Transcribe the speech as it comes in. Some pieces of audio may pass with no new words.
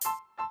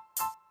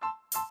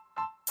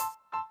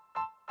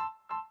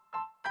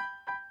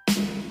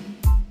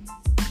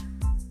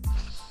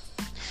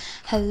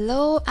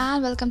Hello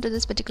and welcome to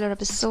this particular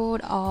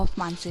episode of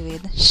Mansi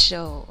Ved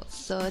Show.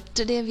 So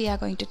today we are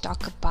going to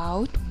talk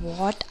about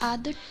what are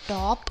the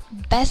top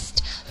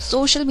best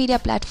social media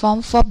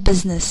platform for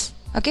business.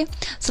 Okay,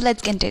 so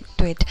let's get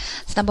into it.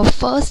 So number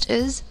first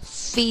is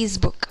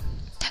Facebook.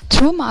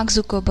 Though Mark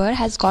Zuckerberg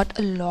has got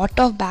a lot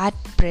of bad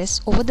press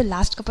over the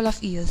last couple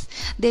of years,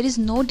 there is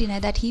no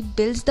deny that he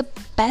builds the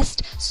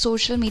best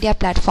social media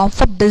platform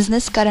for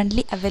business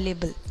currently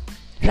available.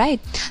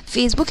 Right,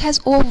 Facebook has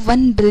over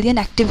 1 billion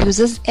active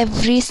users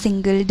every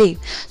single day,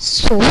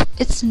 so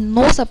it's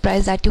no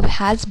surprise that it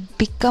has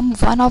become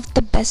one of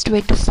the best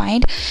way to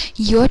find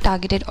your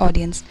targeted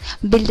audience,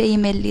 build an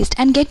email list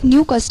and get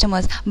new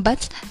customers.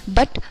 But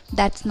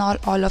that's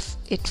not all of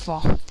it.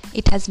 For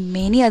it has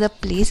many other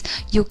places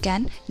you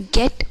can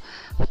get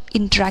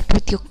interact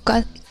with your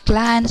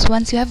clients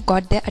once you have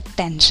got their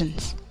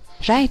attentions.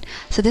 Right,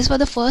 so this was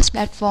the first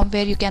platform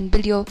where you can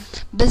build your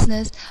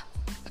business.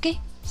 Okay,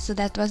 so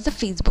that was the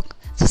Facebook.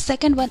 So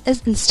second one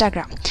is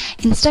Instagram.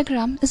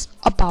 Instagram is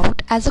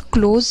about as a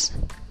close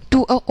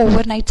to a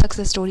overnight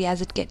success story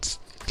as it gets.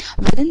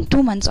 Within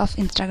 2 months of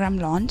Instagram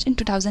launch in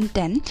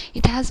 2010,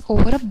 it has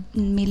over 1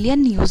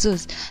 million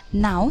users.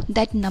 Now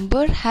that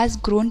number has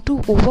grown to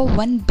over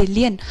 1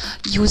 billion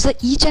user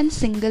each and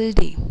single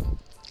day,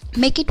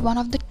 make it one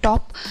of the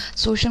top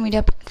social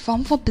media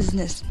platform for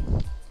business.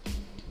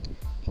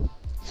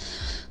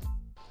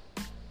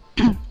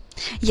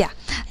 Yeah,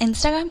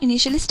 Instagram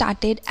initially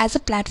started as a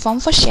platform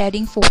for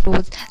sharing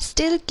photos,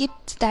 still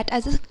keeps that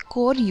as a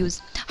core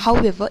use.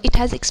 However, it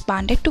has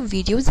expanded to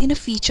videos in a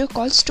feature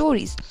called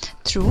stories.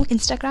 Through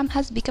Instagram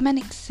has become an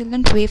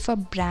excellent way for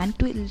brand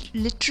to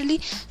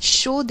literally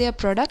show their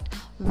product,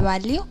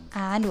 value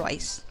and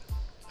voice.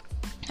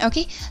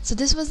 Okay, so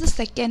this was the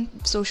second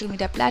social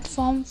media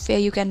platform where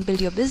you can build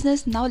your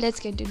business. Now let's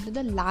get into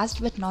the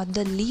last but not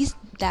the least,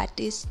 that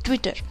is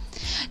Twitter.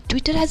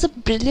 Twitter has a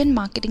brilliant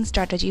marketing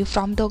strategy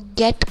from the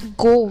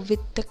get-go with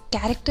the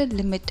character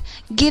limit,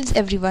 gives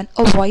everyone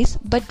a voice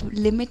but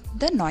limit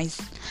the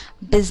noise.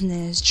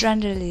 Business,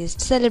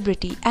 journalist,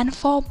 celebrity and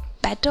for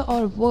better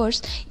or worse,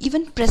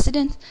 even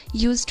presidents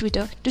use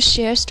Twitter to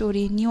share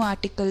story, new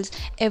articles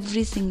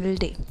every single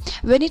day.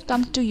 When it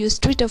comes to use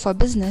Twitter for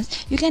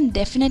business, you can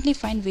definitely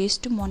find ways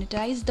to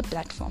monetize the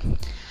platform.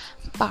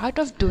 Part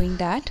of doing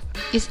that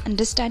is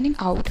understanding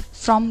out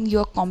from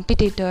your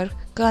competitor,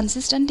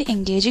 consistently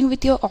engaging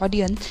with your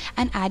audience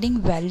and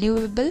adding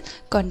valuable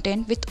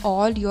content with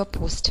all your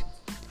posts.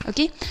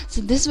 Okay,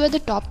 so these were the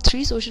top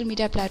 3 social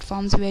media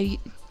platforms where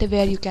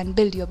you can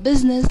build your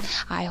business.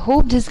 I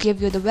hope this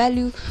gave you the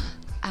value,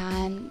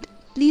 and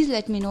please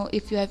let me know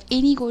if you have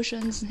any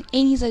questions,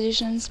 any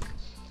suggestions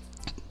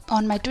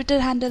on my Twitter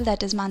handle,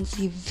 that is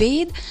Mansi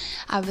Ved.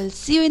 I will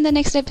see you in the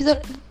next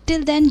episode.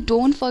 Till then,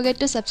 don't forget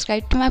to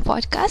subscribe to my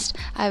podcast.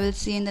 I will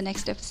see you in the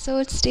next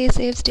episode. Stay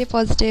safe, stay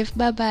positive.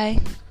 Bye bye.